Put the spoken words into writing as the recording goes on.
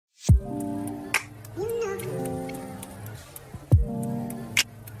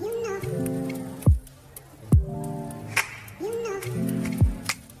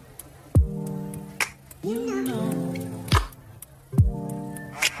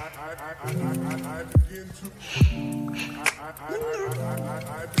Hey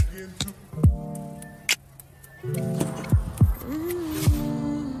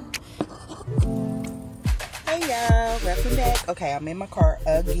y'all, welcome back. Okay, I'm in my car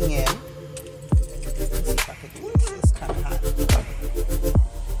again. Let's see if I can do this. It's kind of hot.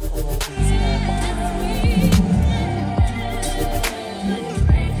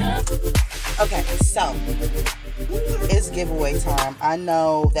 Okay, so it's giveaway time. I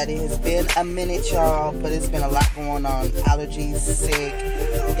know that it has been a minute, y'all, but it's been a lot going on. Allergies, sick.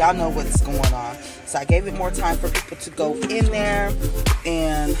 Y'all know what's going on. So I gave it more time for people to go in there.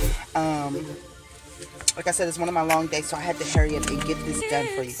 And like I said, it's one of my long days, so I had to hurry up and get this done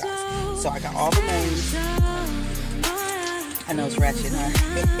for you guys. So I got all the names. I know it's ratchet, huh?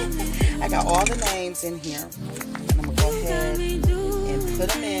 I got all the names in here. And I'm going to go ahead and put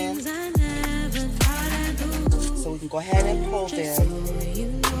them in. So we can go ahead and pull them.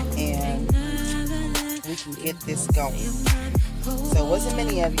 And we can get this going. So it wasn't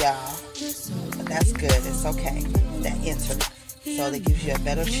many of y'all. But that's good. It's okay. That entered. So that gives you a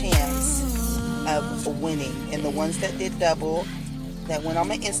better chance of winning. And the ones that did double, that went on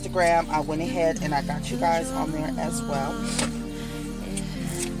my Instagram, I went ahead and I got you guys on there as well.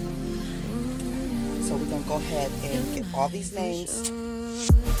 So we're going to go ahead and get all these names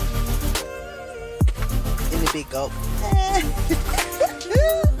in the big gulp.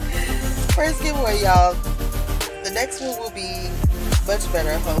 First giveaway, y'all. The next one will be much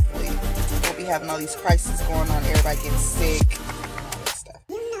better, hopefully. We'll be having all these crises going on. Everybody getting sick.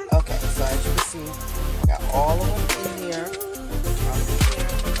 Okay, so as you can see, I got all of them in here. So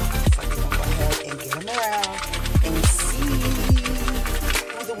I'm going to go ahead and get them around and see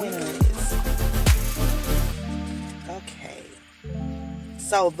who the winner is. Okay.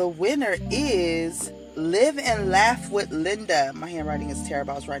 So the winner is Live and Laugh with Linda. My handwriting is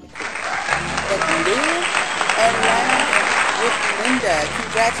terrible. I was writing quick. But Live and Laugh with Linda.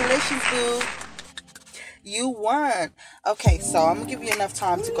 Congratulations, dude. You won. Okay, so I'm gonna give you enough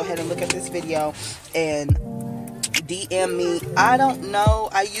time to go ahead and look at this video and DM me. I don't know.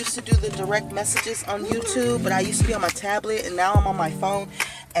 I used to do the direct messages on YouTube, but I used to be on my tablet and now I'm on my phone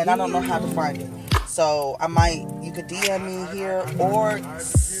and I don't know how to find it. So you could DM me here or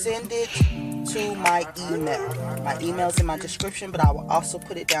send it to my email. My email's in my description, but I will also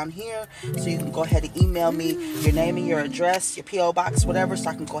put it down here so you can go ahead and email me your name and your address, your P.O. box, whatever, so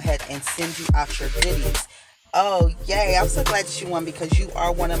I can go ahead and send you out your goodies. Oh, yay. I'm so glad that you won because you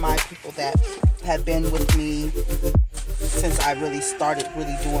are one of my people that have been with me since I really started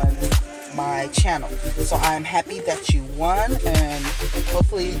doing my channel. So I'm happy that you won, and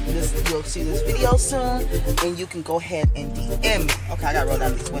hopefully you'll see this video soon and you can go ahead and DM me. Okay, I gotta roll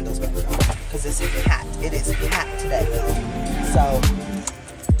down these windows back because it's hot. It is hot today. So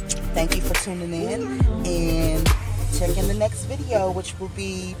thank you for tuning in and check in the next video, which will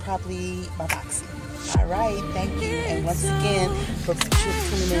be probably my boxing. All right, thank you. And once again, for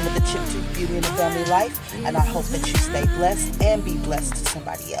tuning in with the Chip Tooth Beauty and the Family Life. And I hope that you stay blessed and be blessed to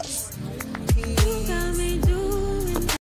somebody else.